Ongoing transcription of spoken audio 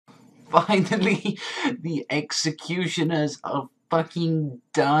Finally, the executioners are fucking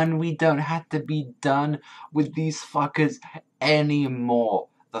done. We don't have to be done with these fuckers anymore.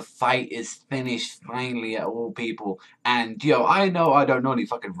 The fight is finished finally at all people. And yo, I know I don't normally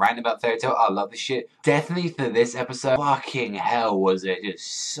fucking rant about Fairy Tail. I love this shit. Definitely for this episode, fucking hell was it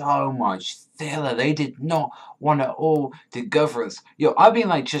just so much filler. They did not want it all to go for us. Yo, I've been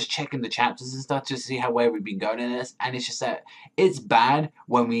like just checking the chapters and stuff to see how where we've been going in this, and it's just that it's bad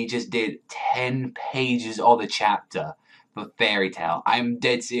when we just did 10 pages of the chapter for Fairy Tail. I'm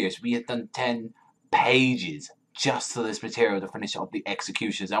dead serious. We have done 10 pages just for this material to finish off the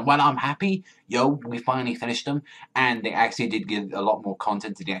executions. And when I'm happy, yo, we finally finished them, and they actually did give a lot more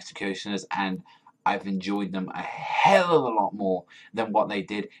content to the executioners, and I've enjoyed them a hell of a lot more than what they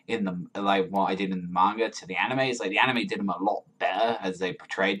did in the, like, what I did in the manga to the anime. It's like, the anime did them a lot better as they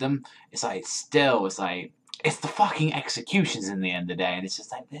portrayed them. It's like, still, it's like, it's the fucking executions in the end of the day, and it's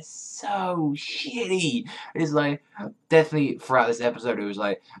just like, they're so shitty. It's like, definitely throughout this episode, it was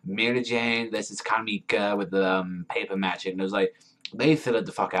like, Mira Jane, this is Kamika with the paper magic, and it was like, they filled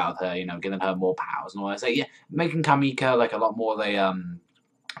the fuck out of her, you know, giving her more powers and all that. It's like, yeah, making Kamika like a lot more of a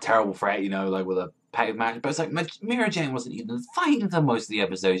terrible threat, you know, like with a paper magic. But it's like, Mira Jane wasn't even fighting for most of the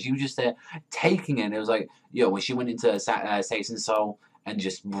episodes. She was just there taking it. And it was like, yo, when she went into Satan's soul and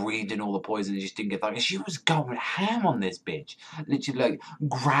just breathed in all the poison and just didn't get like, she was going ham on this bitch. Literally like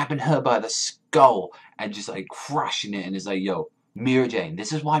grabbing her by the skull and just like crushing it. And it's like, yo, Mira Jane.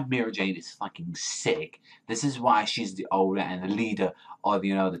 This is why Mira Jane is fucking sick. This is why she's the older and the leader of,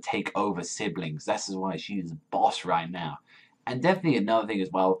 you know, the takeover siblings. This is why she's the boss right now. And definitely another thing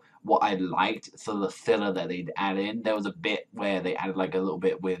as well, what I liked for the filler that they'd add in, there was a bit where they added like a little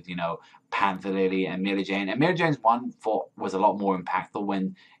bit with, you know, Panther Lily and Mira Jane. And Mira Jane's one thought was a lot more impactful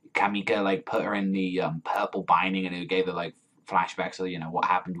when Kamika like put her in the purple binding, and it gave her like flashbacks of, you know, what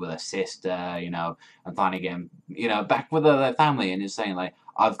happened with her sister, you know, and finally getting, you know, back with her family, and it's saying like,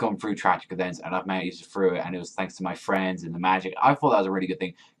 I've gone through tragic events and I've managed through it, and it was thanks to my friends and the magic. I thought that was a really good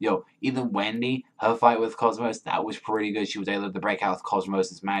thing. Yo, even Wendy, her fight with Cosmos, that was pretty good. She was able to break out with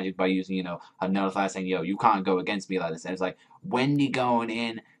Cosmos' magic by using, you know, her nullifier, saying, yo, you can't go against me like this. And it's like, Wendy going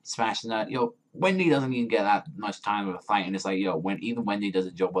in, smashing that, yo, Wendy doesn't even get that much time of a fight, and it's like, yo, when even Wendy does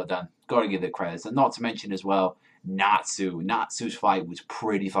a job well done, gotta give it credits. And not to mention as well, Natsu's fight was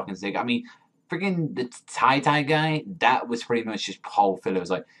pretty fucking sick. I mean, freaking the Tai guy, that was pretty much just whole filler. It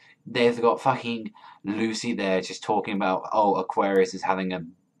was like, they've got fucking Lucy there just talking about, oh, Aquarius is having a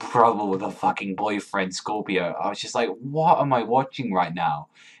trouble with a fucking boyfriend, Scorpio. I was just like, what am I watching right now?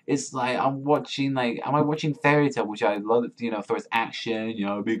 It's like, I'm watching, like, am I watching Fairy Tail, which I love, you know, for its action, you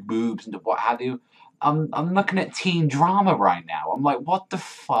know, big boobs and what have you. I'm looking at teen drama right now. I'm like, what the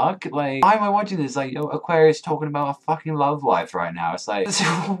fuck? Like, why am I watching this? Like, yo, Aquarius talking about a fucking love life right now. It's like,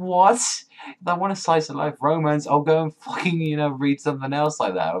 what? If I want a slice of life romance, I'll go and fucking, you know, read something else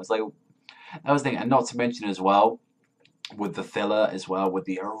like that. I was like, that was the thing. And not to mention as well, with the filler as well, with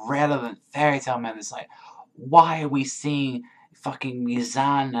the irrelevant Fairy Tail man, it's like, why are we seeing fucking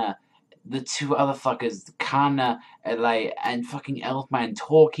Mizana, the two other fuckers, Kana, and fucking Elfman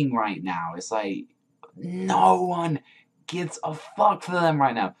talking right now? It's like, no one gives a fuck for them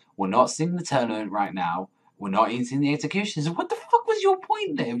right now. We're not seeing the tournament right now. We're not even seeing the executions. What the fuck was your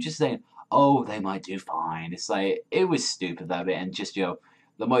point there? Just saying, oh, they might do fine. It's like, it was stupid that bit. And just, yo,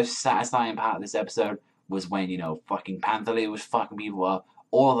 the most satisfying part of this episode was when, you know, fucking Panther Lily was fucking people up.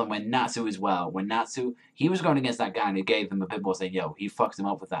 All of them, when Natsu as well. When Natsu, he was going against that guy and it gave them a bit more saying, yo, he fucks him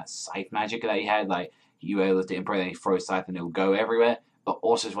up with that scythe magic that he had. Like, you were able to imprint and he throws scythe and it will go everywhere. But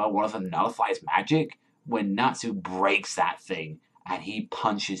also as well, one of them nullifies magic. When Natsu breaks that thing and he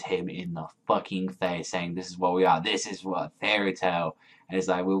punches him in the fucking face, saying, this is what we are, this is what Fairy Tail, and it's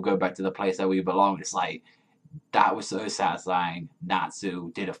like, we'll go back to the place that we belong. It's like, that was so satisfying.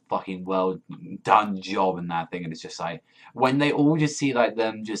 Natsu did a fucking well done job in that thing, and it's just like, when they all just see like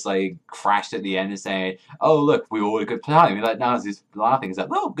them just like crashed at the end and saying, oh look, we all had a good time, and like Natsu's laughing, it's like,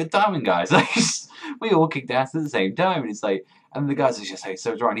 oh, good timing guys. Like, we all kicked ass at the same time, and it's like, and the guys are just like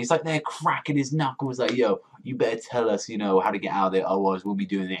so dry, and he's like there cracking his knuckles like, yo, you better tell us, you know, how to get out of there, otherwise we'll be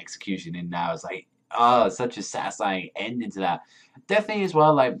doing the execution. And now it's like, oh, such a satisfying ending to that. Definitely as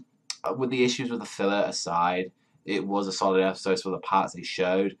well, like, with the issues with the filler aside, it was a solid episode for the parts they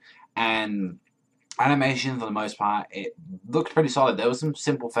showed, and animation for the most part, it looked pretty solid. There was some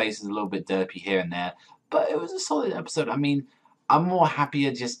simple faces, a little bit derpy here and there, but it was a solid episode. I mean, I'm more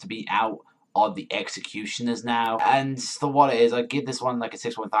happier just to be out of the executioners now, and for what it is, I give this one like a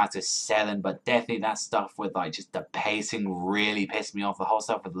 6.5 to 7, but definitely that stuff with like just the pacing really pissed me off. The whole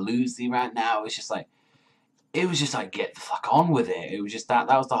stuff with Lucy right now, it's just like, it was just like, get the fuck on with it. It was just that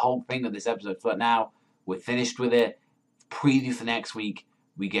was the whole thing of this episode. But now we're finished with it. Preview for next week.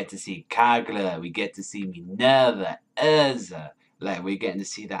 We get to see Kagla. We get to see Minerva, Urza. Like, we're getting to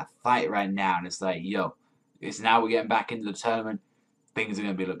see that fight right now, and it's like, yo, it's now we're getting back into the tournament. Things are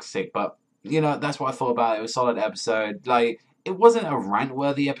gonna look sick. But you know, that's what I thought about it. It was a solid episode. Like, it wasn't a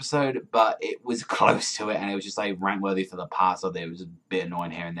rant-worthy episode, but it was close to it, and it was just like rant-worthy for the parts of it. It was a bit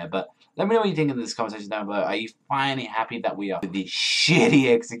annoying here and there, but let me know what you think in this conversation down below. Are you finally happy that we are with the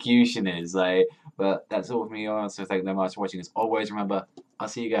shitty executioners? Like, but that's all from me. So thank you very much for watching. As always, remember, I'll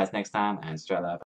see you guys next time, and straight up.